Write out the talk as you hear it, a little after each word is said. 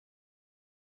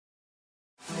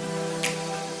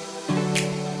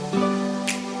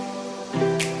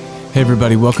Hey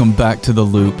everybody, welcome back to The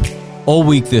Loop. All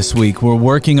week this week, we're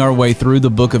working our way through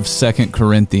the book of 2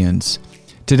 Corinthians.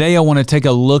 Today I want to take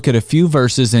a look at a few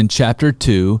verses in chapter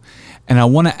 2, and I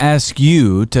want to ask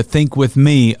you to think with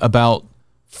me about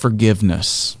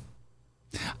forgiveness.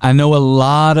 I know a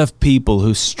lot of people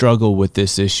who struggle with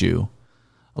this issue.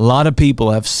 A lot of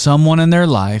people have someone in their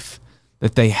life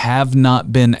that they have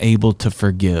not been able to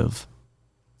forgive.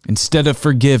 Instead of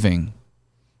forgiving,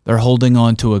 they're holding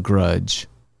on to a grudge.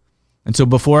 And so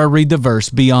before I read the verse,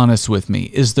 be honest with me.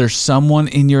 Is there someone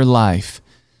in your life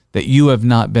that you have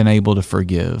not been able to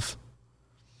forgive?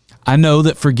 I know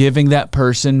that forgiving that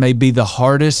person may be the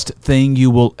hardest thing you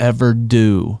will ever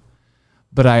do,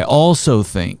 but I also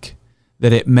think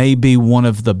that it may be one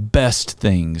of the best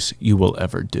things you will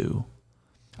ever do.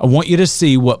 I want you to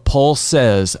see what Paul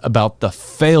says about the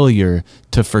failure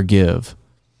to forgive.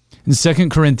 In 2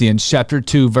 Corinthians chapter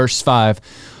 2, verse 5,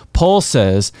 Paul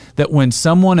says that when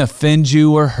someone offends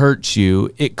you or hurts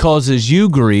you, it causes you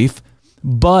grief,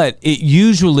 but it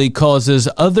usually causes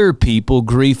other people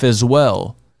grief as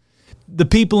well. The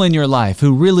people in your life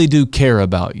who really do care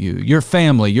about you, your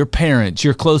family, your parents,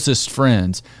 your closest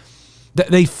friends,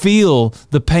 they feel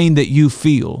the pain that you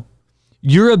feel.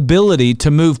 Your ability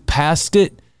to move past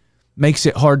it makes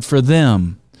it hard for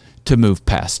them to move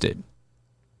past it.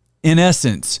 In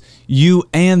essence, you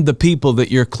and the people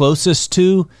that you're closest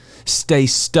to stay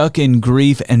stuck in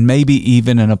grief and maybe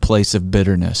even in a place of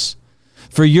bitterness.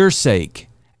 For your sake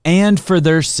and for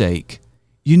their sake,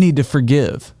 you need to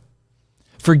forgive.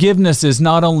 Forgiveness is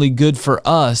not only good for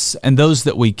us and those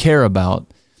that we care about,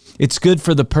 it's good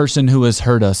for the person who has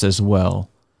hurt us as well.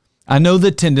 I know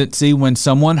the tendency when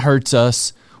someone hurts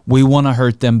us, we want to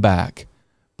hurt them back,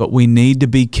 but we need to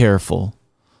be careful.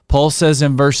 Paul says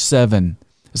in verse 7,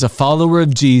 as a follower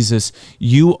of Jesus,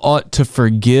 you ought to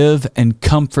forgive and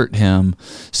comfort him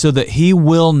so that he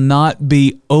will not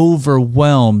be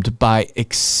overwhelmed by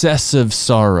excessive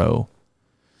sorrow.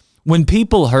 When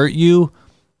people hurt you,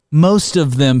 most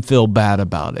of them feel bad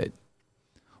about it.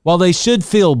 While they should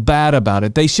feel bad about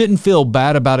it, they shouldn't feel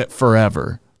bad about it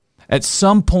forever. At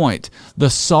some point, the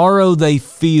sorrow they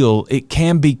feel, it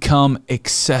can become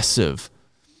excessive.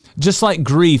 Just like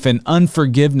grief and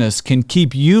unforgiveness can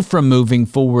keep you from moving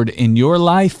forward in your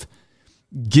life,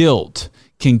 guilt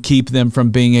can keep them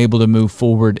from being able to move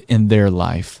forward in their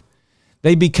life.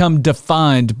 They become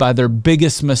defined by their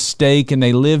biggest mistake and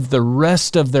they live the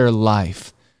rest of their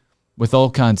life with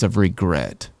all kinds of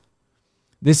regret.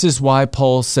 This is why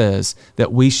Paul says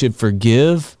that we should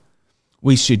forgive,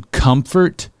 we should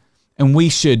comfort, and we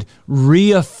should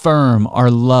reaffirm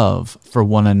our love for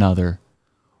one another.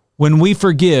 When we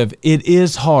forgive, it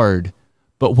is hard,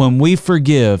 but when we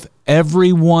forgive,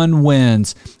 everyone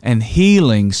wins and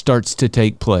healing starts to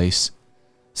take place.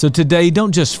 So today,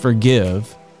 don't just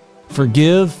forgive,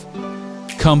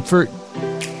 comfort,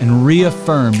 and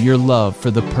reaffirm your love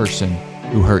for the person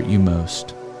who hurt you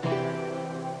most.